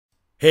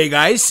Hey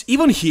guys,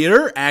 Ivan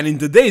here, and in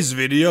today's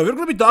video we're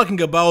going to be talking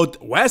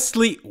about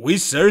Wesley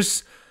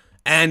Vissers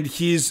and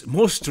his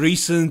most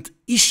recent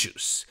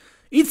issues.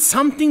 It's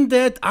something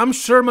that I'm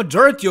sure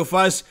majority of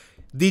us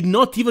did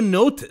not even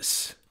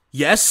notice.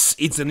 Yes,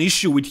 it's an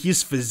issue with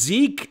his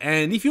physique,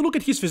 and if you look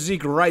at his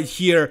physique right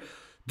here,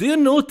 do you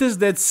notice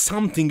that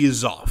something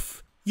is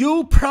off?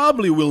 You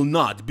probably will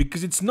not,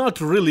 because it's not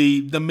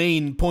really the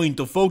main point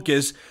of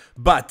focus,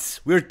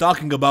 but we're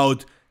talking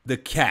about the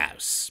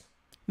calves.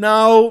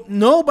 Now,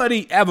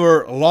 nobody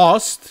ever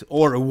lost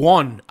or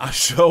won a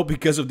show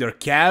because of their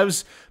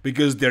calves,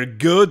 because they're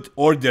good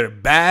or they're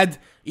bad.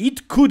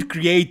 It could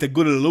create a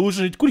good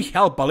illusion, it could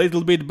help a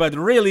little bit, but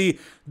really,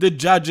 the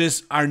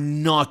judges are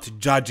not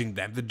judging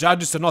them. The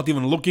judges are not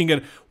even looking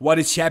at what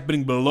is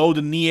happening below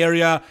the knee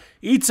area.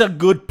 It's a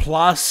good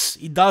plus,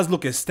 it does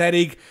look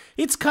aesthetic.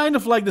 It's kind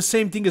of like the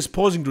same thing as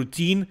posing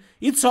routine.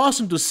 It's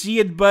awesome to see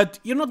it, but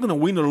you're not gonna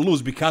win or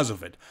lose because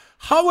of it.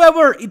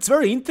 However, it's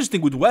very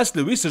interesting with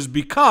Wesley Vissers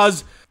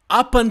because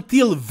up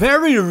until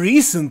very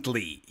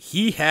recently,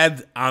 he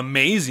had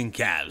amazing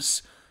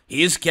calves.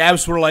 His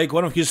calves were like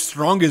one of his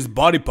strongest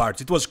body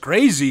parts. It was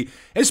crazy,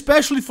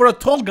 especially for a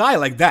tall guy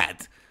like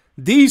that.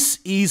 This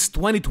is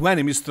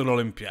 2020, Mr.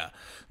 Olympia.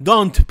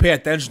 Don't pay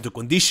attention to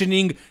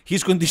conditioning.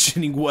 His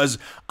conditioning was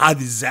a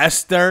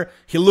disaster.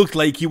 He looked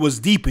like he was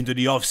deep into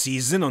the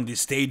off-season on this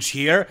stage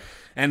here.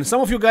 And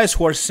some of you guys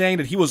who are saying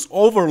that he was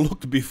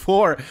overlooked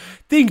before,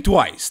 think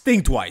twice,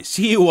 think twice.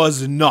 He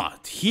was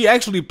not. He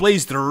actually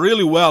placed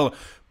really well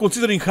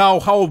considering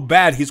how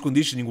bad his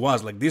conditioning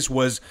was. Like, this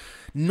was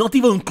not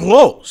even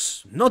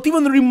close, not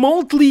even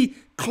remotely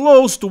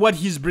close to what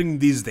he's bringing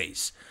these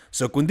days.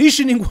 So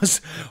conditioning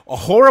was a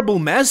horrible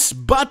mess,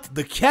 but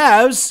the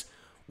calves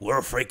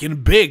were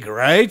freaking big,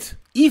 right?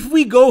 If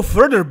we go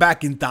further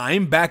back in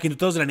time, back in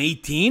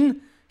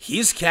 2018,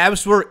 his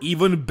calves were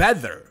even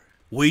better,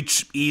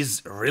 which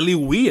is really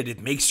weird.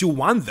 It makes you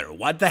wonder,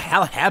 what the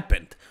hell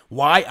happened?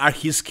 Why are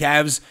his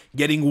calves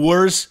getting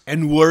worse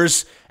and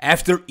worse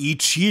after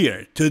each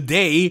year?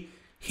 Today,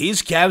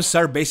 his calves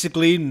are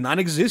basically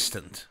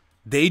non-existent.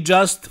 They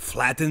just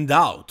flattened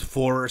out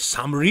for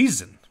some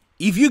reason.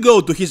 If you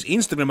go to his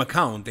Instagram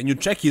account and you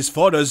check his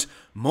photos,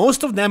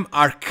 most of them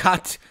are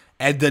cut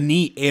at the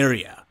knee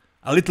area,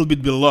 a little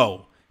bit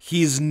below.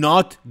 He's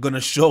not gonna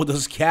show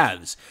those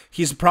calves.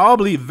 He's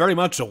probably very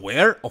much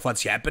aware of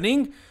what's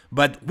happening,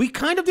 but we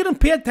kind of didn't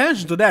pay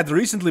attention to that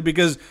recently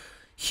because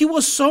he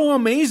was so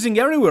amazing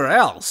everywhere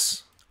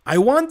else. I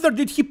wonder,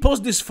 did he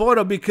post this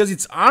photo because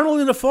it's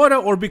Arnold in the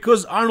photo or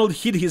because Arnold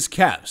hid his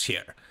calves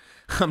here?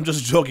 I'm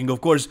just joking, of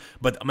course,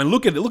 but I mean,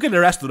 look at the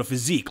rest of the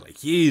physique. Like,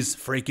 he is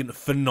freaking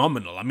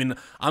phenomenal. I mean,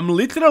 I'm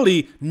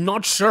literally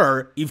not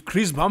sure if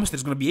Chris Bumstead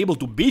is gonna be able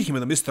to beat him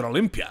in the Mr.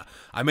 Olympia.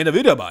 I made a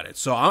video about it,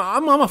 so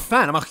I'm a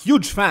fan. I'm a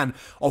huge fan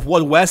of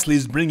what Wesley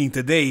is bringing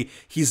today,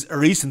 his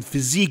recent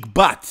physique,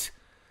 but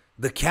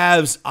the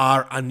calves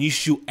are an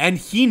issue, and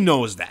he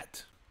knows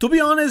that. To be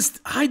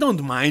honest, I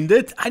don't mind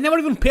it. I never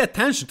even pay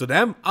attention to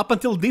them up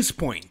until this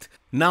point.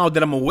 Now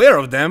that I'm aware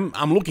of them,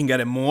 I'm looking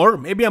at it more.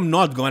 Maybe I'm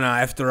not gonna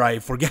after I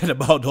forget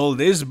about all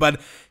this, but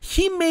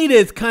he made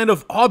it kind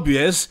of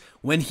obvious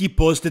when he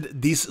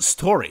posted this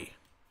story.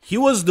 He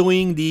was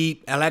doing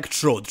the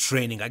electrode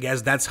training, I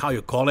guess that's how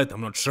you call it,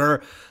 I'm not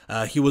sure.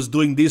 He was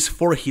doing this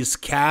for his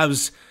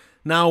calves.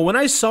 Now, when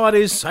I saw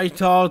this, I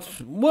thought,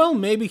 well,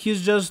 maybe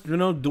he's just,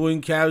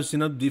 doing calves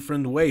in a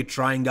different way,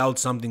 trying out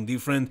something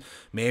different.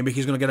 Maybe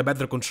he's gonna get a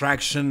better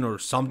contraction or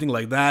something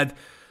like that.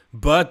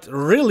 But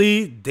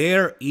really,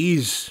 there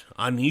is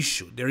an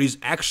issue. There is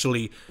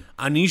actually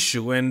an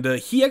issue, and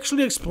he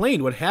actually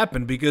explained what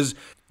happened because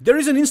there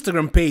is an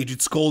Instagram page.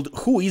 It's called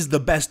Who is the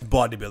Best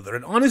Bodybuilder?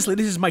 And honestly,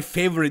 this is my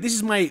favorite. This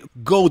is my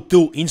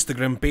go-to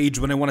Instagram page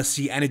when I want to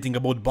see anything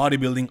about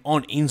bodybuilding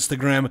on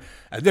Instagram.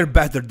 They're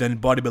better than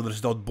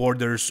Bodybuilders Without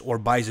Borders or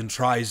Buys and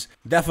Tries.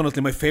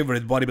 Definitely my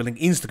favorite bodybuilding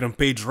Instagram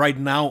page right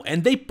now.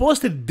 And they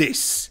posted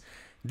this.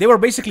 They were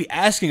basically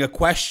asking a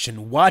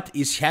question. What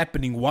is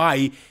happening?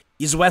 Why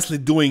is Wesley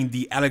doing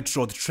the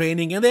electrode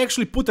training? And they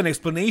actually put an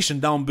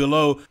explanation down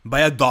below by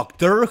a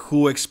doctor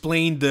who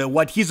explained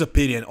what his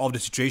opinion of the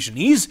situation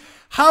is.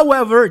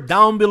 However,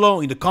 down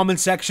below in the comment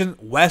section,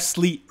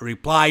 Wesley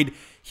replied,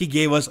 he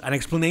gave us an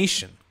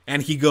explanation.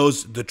 And he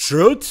goes, the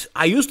truth?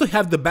 I used to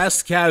have the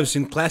best calves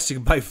in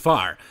Classic by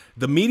far.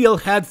 The medial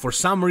head for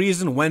some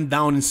reason went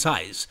down in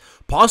size.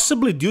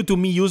 Possibly due to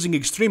me using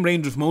extreme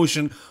range of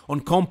motion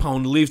on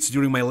compound lifts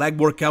during my leg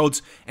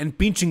workouts and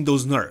pinching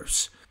those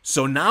nerves.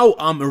 So now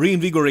I'm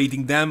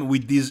reinvigorating them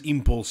with these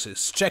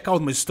impulses. Check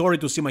out my story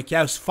to see my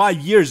calves 5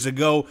 years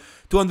ago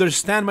to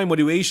understand my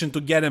motivation to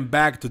get them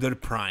back to their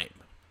prime.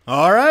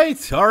 Alright,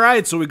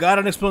 so we got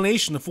an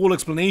explanation, a full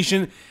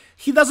explanation.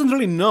 He doesn't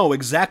really know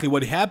exactly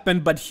what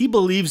happened, but he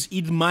believes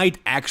it might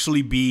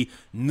actually be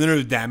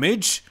nerve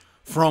damage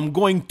from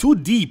going too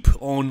deep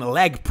on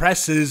leg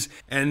presses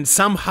and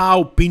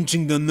somehow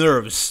pinching the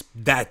nerves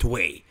that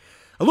way.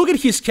 Look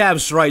at his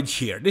calves right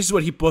here. This is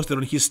what he posted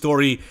on his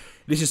story.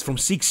 This is from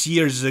 6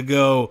 years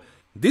ago.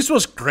 This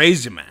was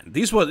crazy, man.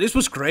 This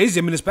was crazy.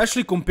 I mean,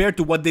 especially compared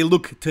to what they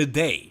look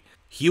today.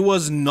 He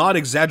was not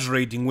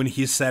exaggerating when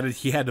he said that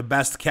he had the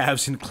best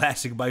calves in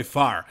Classic by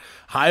far.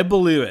 I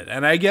believe it.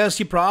 And I guess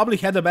he probably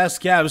had the best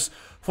calves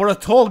for a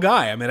tall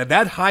guy. I mean, at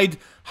that height,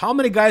 how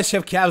many guys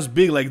have calves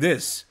big like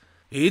this?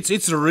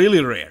 It's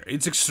really rare.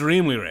 It's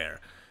extremely rare.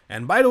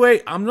 And by the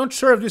way, I'm not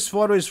sure if this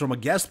photo is from a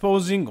guest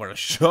posing or a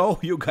show.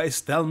 You guys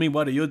tell me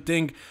what you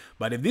think.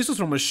 But if this was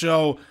from a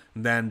show,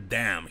 then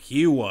damn,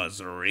 he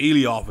was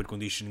really off with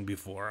conditioning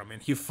before. I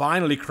mean, he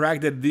finally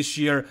cracked it this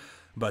year.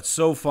 But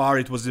so far,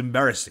 it was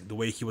embarrassing the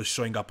way he was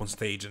showing up on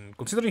stage. And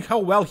considering how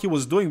well he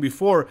was doing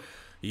before,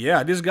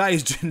 yeah, this guy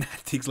is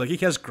genetics. Like, he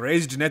has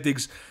crazy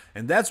genetics.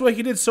 And that's why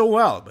he did so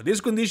well. But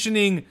this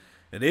conditioning,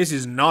 this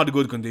is not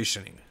good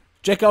conditioning.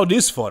 Check out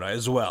this photo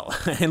as well.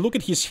 And look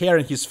at his hair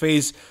and his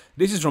face.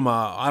 This is from,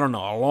 I don't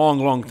know, a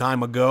long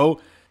time ago.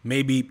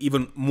 Maybe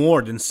even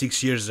more than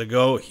 6 years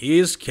ago.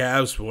 His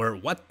calves were,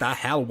 what the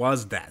hell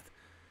was that?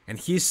 And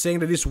he's saying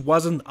that this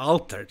wasn't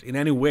altered in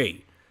any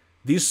way.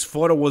 This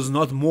photo was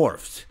not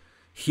morphed.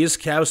 His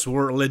calves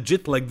were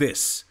legit like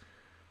this.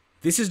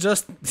 This is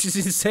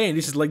insane.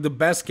 This is like the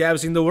best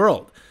calves in the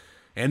world.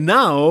 And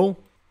now,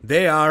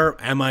 they are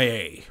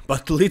MIA.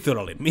 But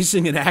literally,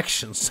 missing in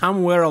action.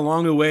 Somewhere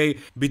along the way,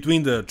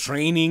 between the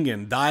training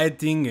and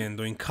dieting and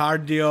doing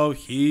cardio,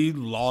 he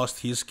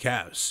lost his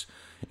calves.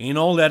 In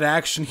all that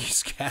action,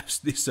 his calves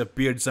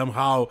disappeared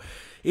somehow.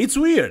 It's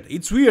weird.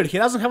 It's weird. He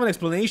doesn't have an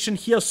explanation.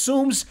 He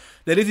assumes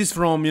that it is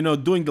from,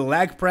 doing the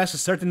leg press a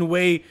certain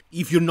way.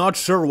 If you're not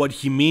sure what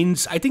he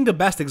means, I think the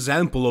best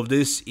example of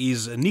this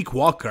is Nick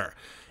Walker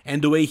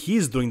and the way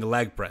he's doing the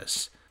leg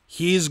press.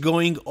 He's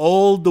going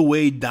all the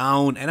way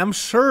down, and I'm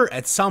sure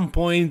at some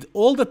point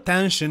all the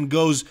tension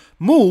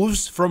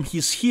moves from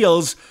his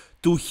heels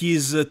to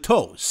his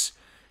toes.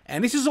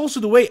 And this is also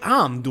the way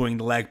I'm doing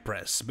the leg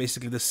press,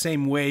 basically the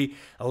same way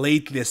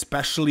lately,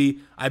 especially.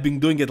 I've been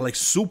doing it like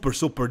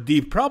super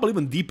deep, probably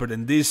even deeper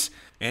than this.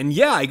 And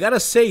yeah, I gotta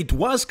say, it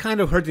was kind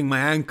of hurting my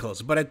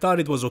ankles, but I thought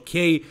it was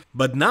okay.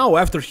 But now,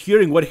 after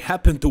hearing what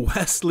happened to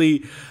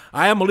Wesley,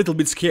 I am a little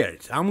bit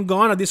scared. I'm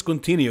gonna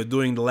discontinue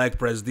doing the leg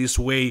press this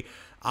way.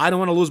 I don't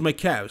want to lose my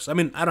calves. I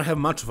mean, I don't have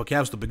much of a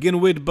calves to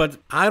begin with, but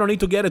I don't need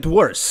to get it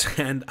worse.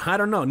 And I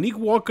don't know, Nick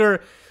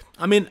Walker,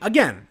 I mean,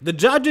 again, the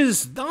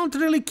judges don't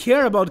really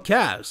care about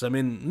calves. I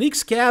mean,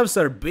 Nick's calves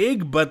are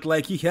big, but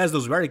like he has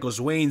those varicose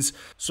veins,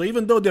 so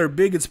even though they're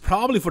big, it's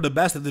probably for the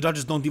best that the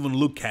judges don't even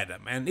look at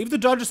them. And if the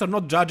judges are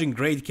not judging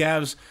great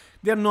calves,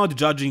 they're not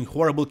judging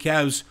horrible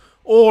calves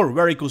or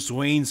varicose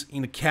veins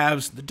in the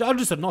calves. The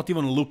judges are not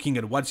even looking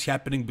at what's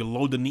happening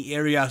below the knee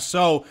area,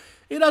 so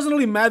it doesn't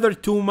really matter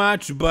too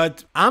much.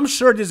 But I'm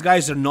sure these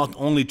guys are not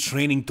only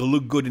training to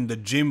look good in the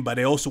gym, but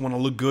they also want to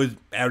look good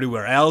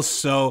everywhere else,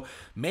 so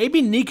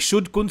maybe Nick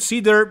should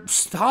consider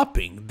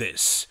stopping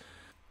this.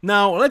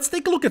 Now, let's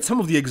take a look at some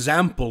of the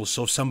examples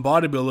of some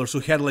bodybuilders who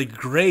had like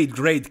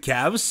great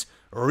calves,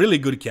 really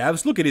good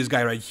calves. Look at this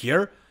guy right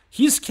here.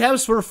 His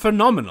calves were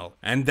phenomenal.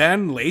 And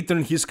then later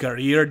in his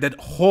career, that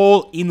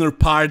whole inner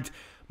part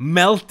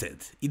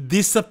melted. It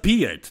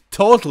disappeared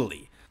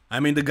totally. I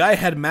mean, the guy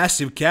had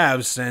massive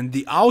calves and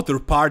the outer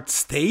part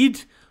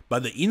stayed,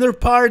 but the inner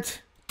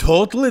part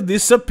totally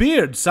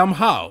disappeared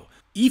somehow.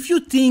 If you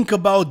think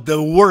about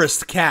the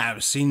worst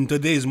calves in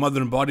today's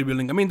modern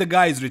bodybuilding, I mean, the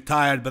guy is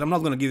retired, but I'm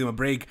not gonna give him a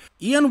break.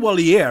 Ian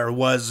Wallier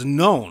was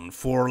known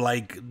for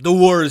like the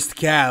worst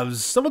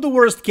calves, some of the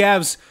worst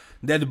calves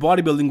that the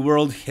bodybuilding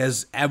world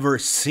has ever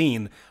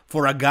seen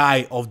for a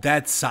guy of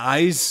that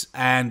size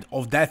and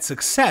of that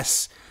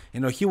success.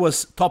 He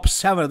was top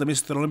 7 at the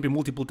Mr. Olympia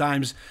multiple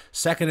times,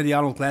 second at the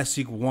Arnold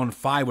Classic, won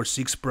 5 or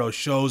 6 pro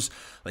shows.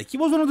 Like, he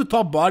was one of the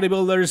top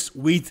bodybuilders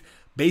with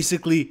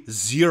basically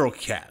 0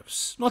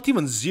 calves. Not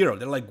even 0,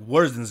 they're like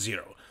worse than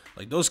 0.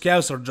 Like, those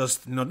calves are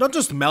just, not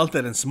just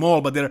melted and small,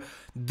 but they're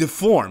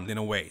deformed in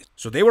a way.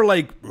 So they were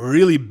like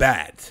really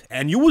bad.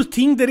 And you would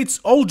think that it's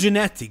all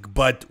genetic,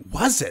 but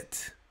was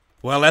it?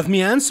 Well, let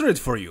me answer it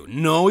for you.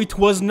 No, it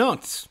was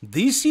not.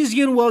 This is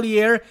Ian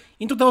Wallier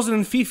in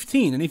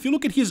 2015, and if you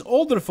look at his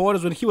older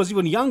photos when he was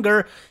even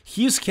younger,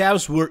 his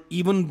calves were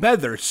even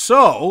better.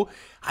 So,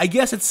 I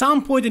guess at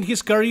some point in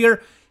his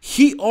career,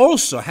 he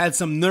also had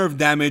some nerve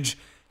damage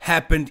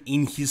happened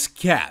in his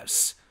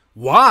calves.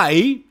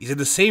 Why? Is it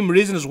the same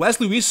reason as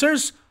Wesley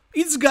Vissers?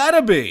 It's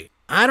gotta be.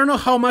 I don't know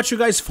how much you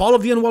guys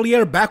followed Ian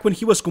Wallier back when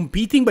he was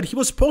competing, but he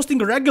was posting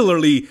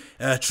regularly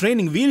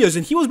training videos,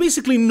 and he was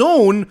basically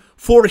known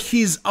for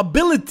his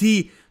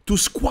ability to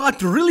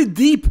squat really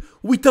deep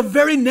with a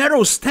very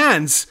narrow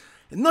stance.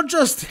 Not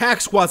just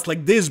hack squats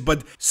like this,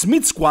 but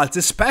Smith squats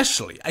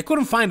especially. I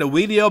couldn't find a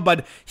video,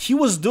 but he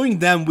was doing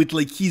them with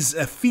like his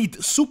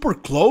feet super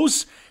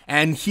close,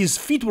 and his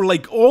feet were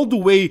like all the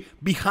way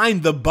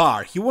behind the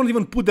bar. He won't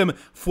even put them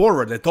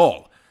forward at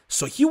all.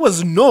 So he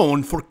was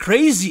known for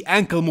crazy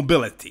ankle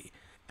mobility.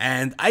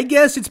 And I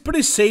guess it's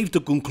pretty safe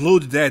to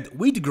conclude that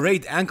with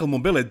great ankle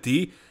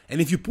mobility, and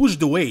if you push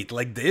the weight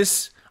like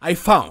this, I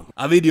found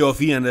a video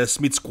of Ian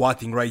Smith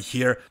squatting right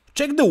here.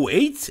 Check the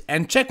weight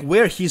and check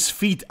where his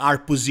feet are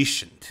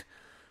positioned.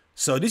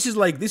 So this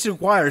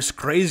requires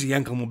crazy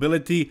ankle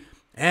mobility,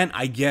 and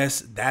I guess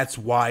that's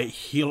why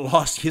he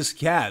lost his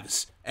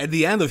calves. At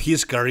the end of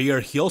his career,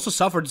 he also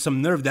suffered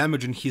some nerve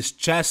damage in his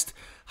chest.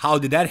 How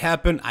did that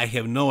happen? I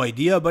have no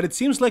idea, but it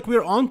seems like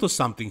we're onto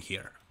something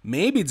here.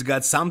 Maybe it's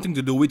got something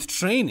to do with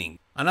training.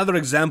 Another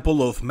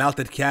example of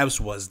melted calves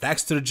was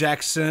Dexter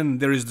Jackson.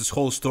 There is this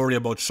whole story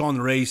about Sean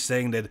Ray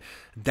saying that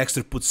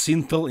Dexter put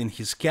Synthol in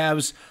his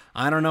calves.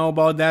 I don't know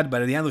about that,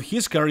 but at the end of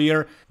his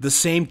career, the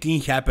same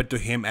thing happened to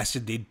him as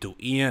it did to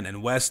Ian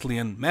and Wesley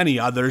and many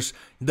others.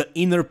 The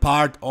inner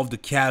part of the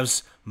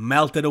calves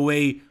melted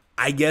away.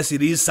 I guess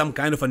it is some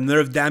kind of a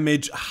nerve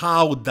damage.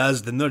 How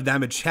does the nerve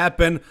damage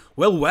happen?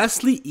 Well,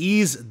 Wesley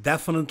is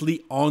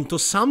definitely onto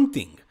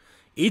something.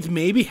 It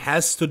maybe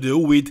has to do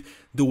with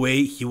the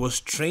way he was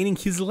training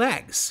his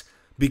legs,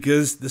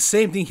 because the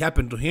same thing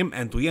happened to him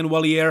and to Ian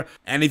Wallier,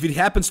 and if it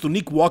happens to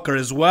Nick Walker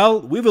as well,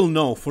 we will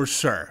know for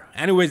sure.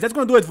 Anyways, that's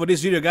gonna do it for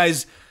this video,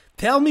 guys.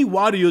 Tell me,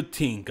 what do you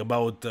think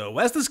about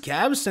Wesley's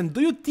calves, and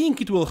do you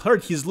think it will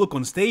hurt his look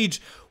on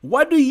stage?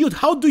 How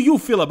do you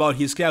feel about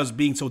his calves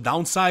being so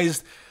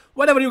downsized?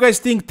 Whatever you guys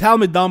think, tell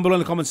me down below in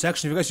the comment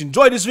section. If you guys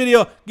enjoyed this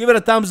video, give it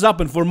a thumbs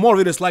up, and for more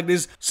videos like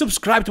this,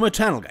 subscribe to my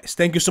channel, guys.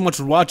 Thank you so much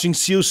for watching.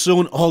 See you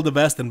soon. All the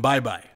best, and bye-bye.